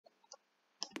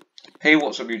Hey,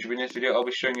 what's up YouTube? In this video I'll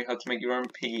be showing you how to make your own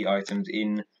piggy items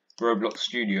in Roblox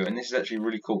Studio, and this is actually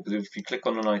really cool because if you click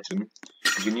on an item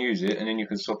you can use it and then you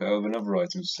can swap it over another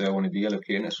item. So say I wanted the yellow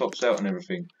key and it swaps out and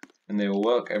everything, and they all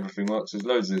work, everything works. There's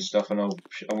loads of this stuff, and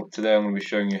today I'm going to be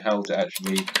showing you how to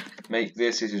actually make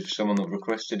this. This is someone that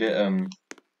requested it.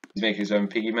 He's making his own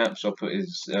piggy map, so I'll put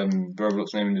his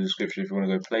Roblox name in the description if you want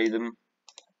to go play them.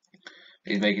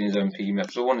 He's making his own piggy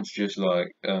map, so I wanted to just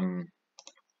like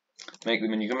make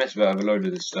them, and you can mess about with a load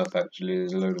of this stuff. Actually,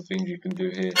 there's a load of things you can do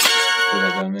here. Put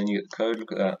that down, then you get the code.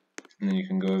 Look at that, and then you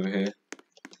can go over here,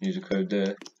 use a code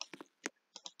there,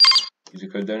 use a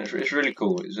code there. And it's really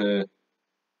cool. It's a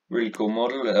really cool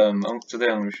model. Today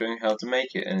I'm going to show you how to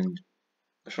make it, and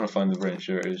I just want to find the wrench.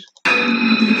 There it is.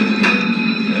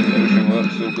 Everything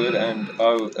works all good, and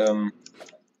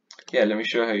yeah, let me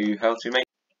show you how to make it.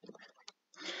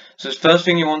 So the first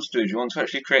thing you want to do is you want to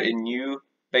actually create a new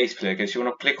base plate. Okay, so you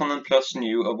want to click on the plus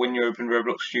new when you open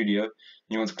Roblox Studio, and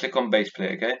you want to click on base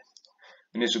plate. Okay,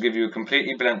 and this will give you a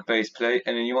completely blank base plate,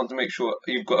 and then you want to make sure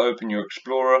you've got open your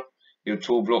Explorer, your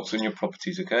tool blocks, and your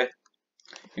properties. Okay,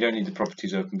 you don't need the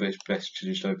properties open, but it's best to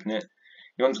just open it.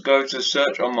 You want to go to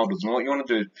search on models, and what you want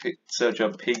to do is search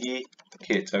up piggy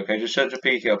kit. Okay, just search up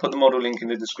piggy kit. I'll put the model link in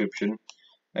the description,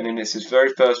 and then it's this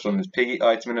very first one, this piggy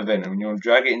item and event, and you want to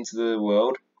drag it into the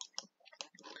world.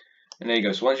 And there you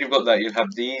go. So once you've got that, you'll have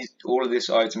all of these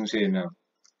items here now.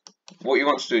 What you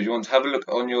want to do is you want to have a look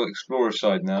on your Explorer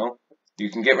side now. You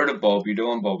can get rid of Bob. You don't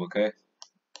want Bob, okay?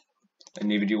 And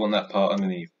neither do you want that part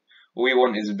underneath. All you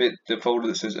want is the folder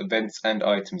that says events and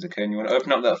items, okay? And you want to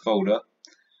open up that folder.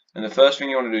 And the first thing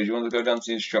you want to do is you want to go down to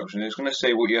the instructions. It's going to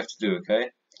say what you have to do,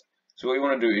 okay? So what you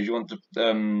want to do is you want to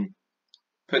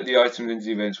put the items into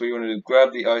the events. What you want to do is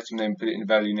grab the item name, put it in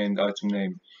value name, the item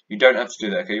name. You don't have to do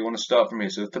that, okay? You want to start from here.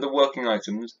 So for the working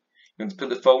items, you want to put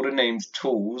the folder named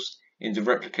tools into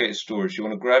replicated storage. You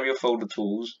want to grab your folder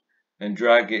tools and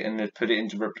drag it and then put it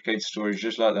into replicated storage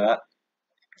just like that.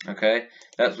 Okay?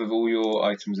 That's with all your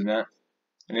items in that.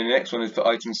 And then the next one is for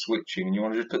item switching. And you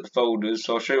want to just put the folders.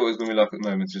 So I'll show you what it's going to be like at the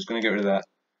moment. So it's going to get rid of that.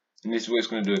 And this is what it's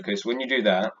going to do, okay? So when you do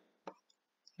that,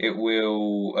 it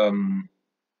will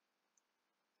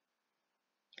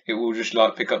just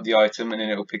like pick up the item and then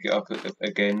it will pick it up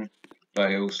again,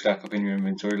 like it will stack up in your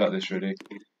inventory like this. Really,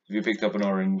 if you picked up an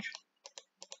orange,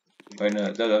 wait, no,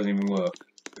 that doesn't even work.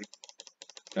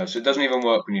 No, so it doesn't even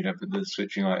work when you don't put the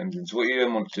switching items in. So what you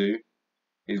then want to do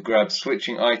is grab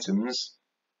switching items.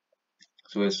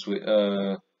 So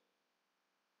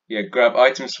grab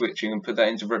item switching and put that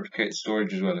into replicated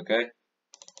storage as well, okay?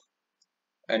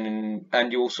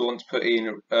 And you also want to put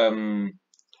in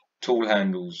tool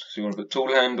handles. So you want to put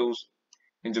tool handles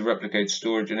into replicated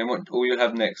storage, and then all you'll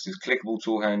have next is clickable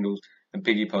tool handles and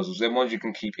piggy puzzles. Then ones you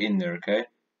can keep in there, okay?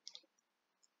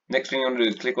 Next thing you want to do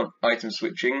is click on item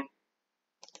switching,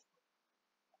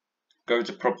 go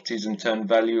to properties and turn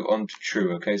value on to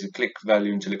true, okay? So click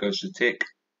value until it goes to tick,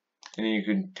 and then you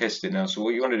can test it now. So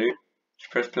what you want to do,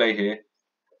 just press play here.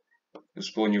 It'll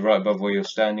spawn you right above where you're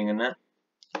standing in that.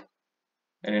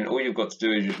 And then all you've got to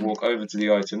do is just walk over to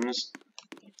the items,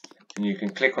 and you can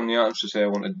click on the items to say I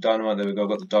want a dynamite. There we go, I've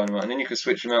got the dynamite, and then you can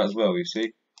switch them out as well, you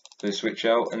see. So they switch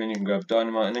out, and then you can grab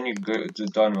dynamite, and then you can go to the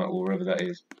dynamite wall, wherever that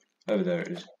is. Over there it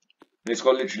is. And it's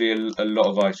got literally a lot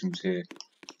of items here.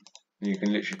 And you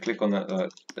can literally click on that,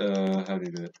 like, how do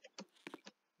you do it?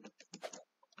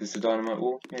 Is this the dynamite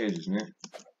wall? Yeah, it is, isn't it?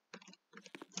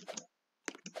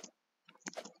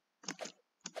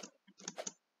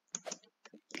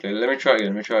 Okay, let me try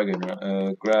again, right,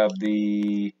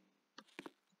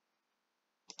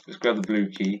 let's grab the blue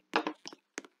key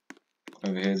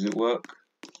over here. Does it work?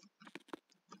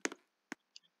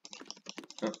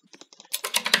 Oh.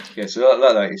 Yeah, so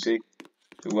like that, you see,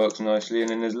 it works nicely. And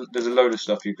then there's a load of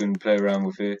stuff you can play around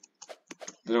with here.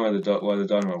 I don't know why the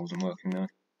dynamite wasn't working now.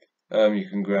 You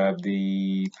can grab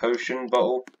the potion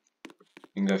bottle.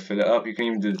 You can go fill it up. You can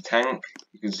even do the tank.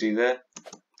 You can see there.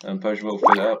 Potion bottle,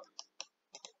 fill it up.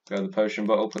 Grab the potion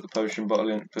bottle. Put the potion bottle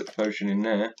in. Put the potion in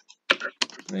there.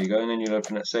 There you go, and then you'll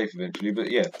open that safe eventually. But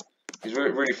yeah, it's a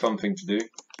really fun thing to do.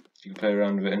 You can play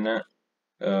around with it in that.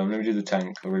 Let me do the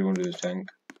tank. I really want to do the tank.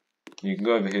 You can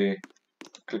go over here,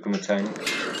 click on the tank,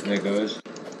 and there it goes.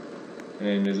 And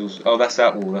then there's also, oh, that's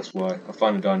that wall, that's why. I'll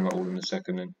find the dynamite wall in a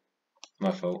second then.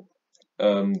 My fault.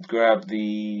 Grab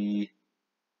the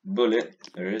bullet,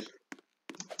 there it is.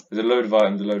 There's a load of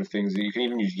items, a load of things. You can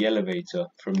even use the elevator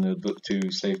from the book to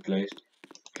safe place.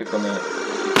 Click on that.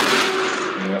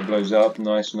 Yeah, that blows up.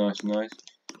 Nice.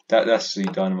 That's the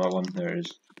dynamite one. There it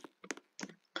is.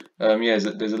 Yeah,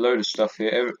 there's a load of stuff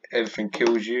here. Everything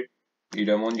kills you. You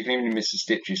don't want. You can even miss the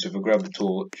stitches. So if I grab the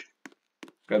torch,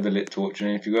 grab the lit torch, and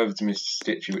then if you go over to Mr.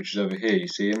 Stitchy, which is over here, you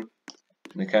see him,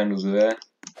 and the candles are there.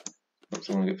 Oops,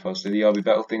 I want to get past there. The RB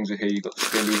battle things are here. You've got the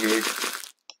Skelly here.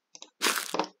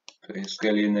 Put his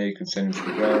Skelly in there, you can send him to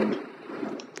the ground.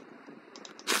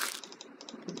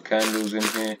 Put the candles in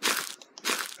here.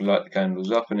 Light the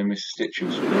candles up, and then Mr. Stitchy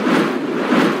will spawn.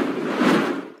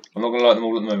 I'm not going to light them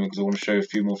all at the moment because I want to show you a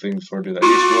few more things before I do that.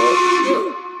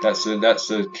 This works. That's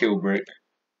a kill brick.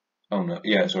 Oh no,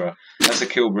 yeah, it's alright. That's a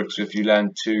kill brick, so if you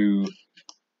land too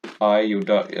high, you'll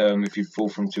die. If you fall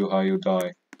from too high, you'll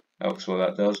die. That's what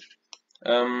that does.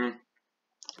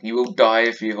 You will die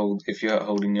if you're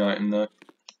holding the item though.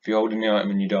 If you're holding the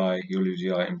item and you die, you'll lose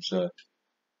the item. So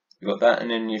you got that,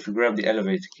 and then if you grab the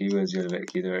elevator key, where's the elevator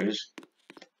key? There it is.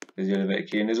 There's the elevator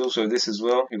key, and there's also this as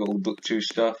well. You've got all the book 2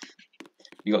 stuff.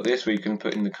 You got this where you can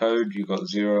put in the code. You got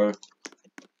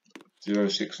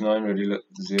 069. Ready? Look,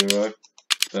 0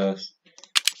 first,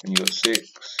 and you got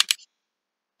 6.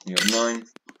 You got 9.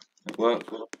 That works.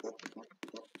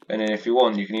 And then if you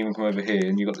want, you can even come over here,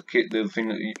 and you got the thing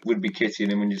that would be Kitty,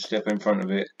 and then when you step in front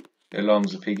of it, it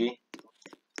alarms the piggy.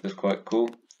 That's quite cool.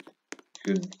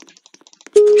 You could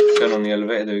turn on the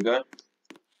elevator. There we go.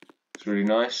 It's really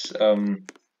nice. I'm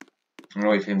gonna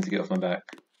wait for him to get off my back,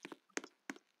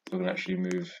 so I can actually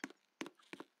move.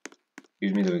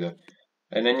 Excuse me. There we go.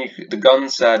 And then the gun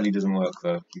sadly doesn't work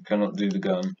though. You cannot do the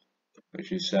gun,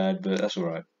 which is sad, but that's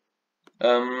alright.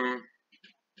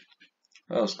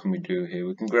 What else can we do here?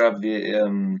 We can grab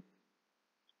the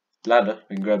ladder.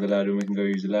 We can grab the ladder and we can go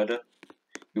use the ladder.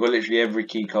 You've got literally every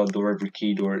keycard door, every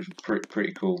key door. It's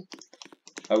pretty cool.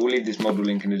 I will leave this model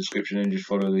link in the description and just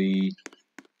follow the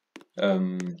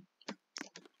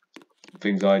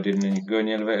things I did, and then you can go in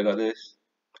the elevator like this.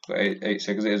 Got 8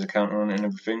 seconds. There's a counter on it and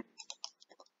everything.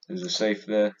 There's a safe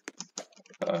there.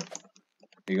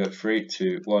 You go 3,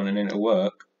 2, 1, and then it'll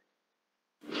work.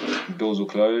 The doors will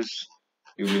close.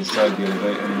 You'll be inside the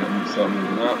elevator and it'll start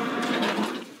moving up.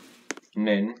 And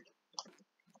then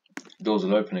the doors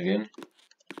will open again.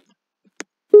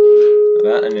 Like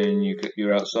that, and then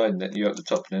you're outside. Then you're at the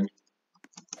top. Then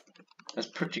that's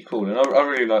pretty cool, and I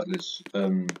really like this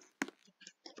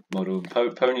model.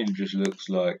 Pony just looks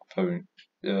like Pony.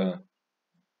 I'm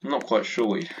not quite sure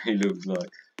what he looks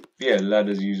like. But yeah,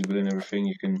 ladder's usable and everything.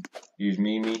 You can use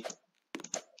Mimi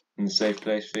in the safe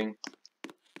place thing.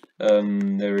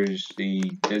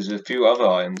 There's a few other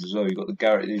items as well. You've got the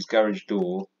garage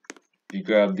door. You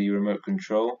grab the remote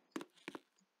control.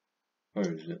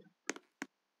 Where is it?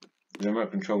 The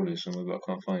remote control is somewhere, but I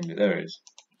can't find it. There it is.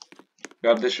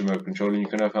 Grab this remote control and you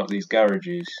can open up these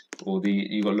garages, or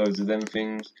you got loads of them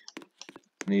things.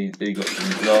 They got some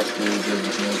glass doors,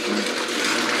 everything open.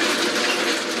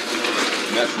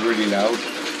 And that's really loud.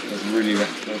 That's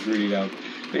really loud.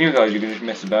 But anyway, guys, you can just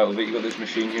mess about with it. You got this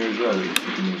machine here as well. You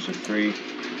can use a 3,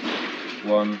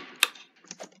 1,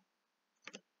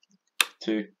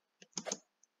 2,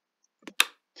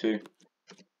 2,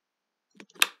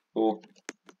 4,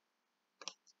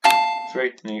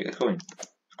 3, and you get a coin.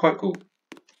 It's quite cool.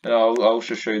 And I'll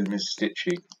also show you Mr.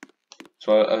 Stitchy.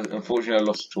 So unfortunately I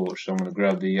lost the torch, so I'm going to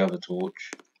grab the other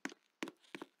torch.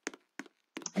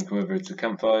 And come over to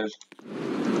campfires.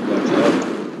 Light it up.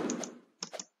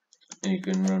 And you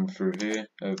can run through here,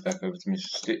 back over to Mr.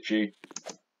 Stitchy.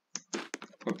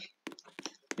 Oops.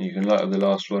 And you can light up the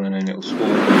last one and then it will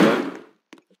spawn.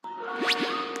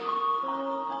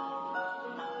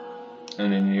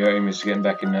 And then your aim is to get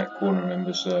back in that corner,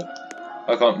 remember, so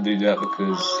I can't do that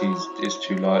because it's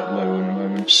too low at the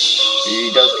moment.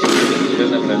 He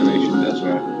doesn't have an elevation, but that's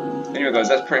right. Anyway guys,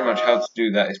 that's pretty much how to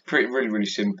do that. It's really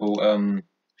simple.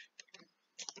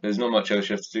 There's not much else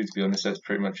you have to do, to be honest. That's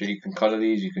pretty much it. You can colour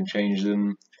these, you can change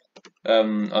them.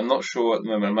 I'm not sure at the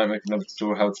moment. I might make another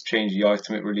tutorial how to change the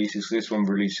item it releases. This one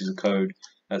releases a code.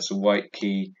 That's a white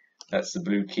key. That's the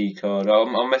blue key card.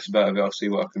 I'll mess about with it. I'll see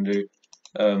what I can do.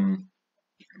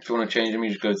 If you want to change them,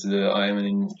 you just go to the item, and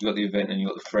then you've got the event, and you've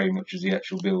got the frame, which is the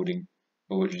actual building,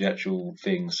 or which is the actual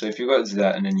thing. So if you go to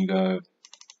that, and then you go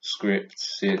script,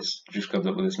 see it just comes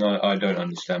up with this. Now I don't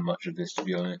understand much of this, to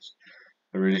be honest.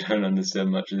 I really don't understand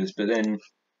much of this. But then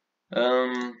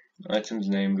items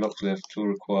name, blocks left, tool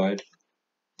required,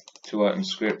 2 item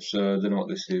scripts. So I don't know what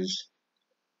this is.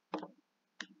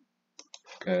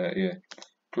 Okay, yeah.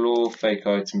 Claw, fake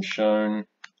item shown.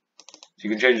 So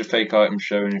you can change the fake item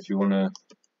shown if you want to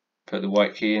put the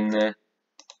white key in there,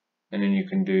 and then you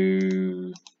can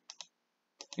do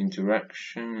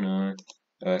interaction. No,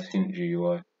 hint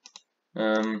GUI.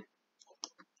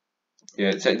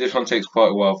 Yeah, this one takes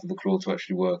quite a while for the claw to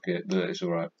actually work it, but it's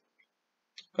alright.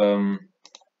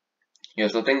 Yeah,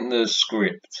 so I think the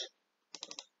script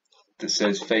that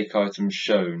says fake items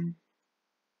shown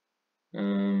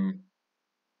It'll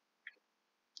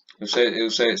say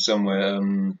it somewhere.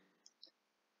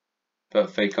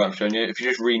 But fake art I'm showing you. If you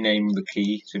just rename the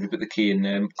key, so if you put the key in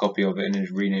there, copy of it, and then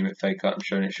just rename it fake art I'm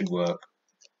showing, it should work.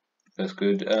 That's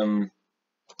good.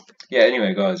 Yeah.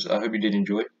 Anyway, guys, I hope you did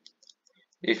enjoy.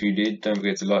 If you did, don't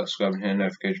forget to like, subscribe, and hit the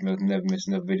notification bell to never miss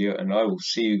another video. And I will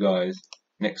see you guys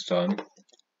next time.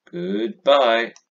 Goodbye.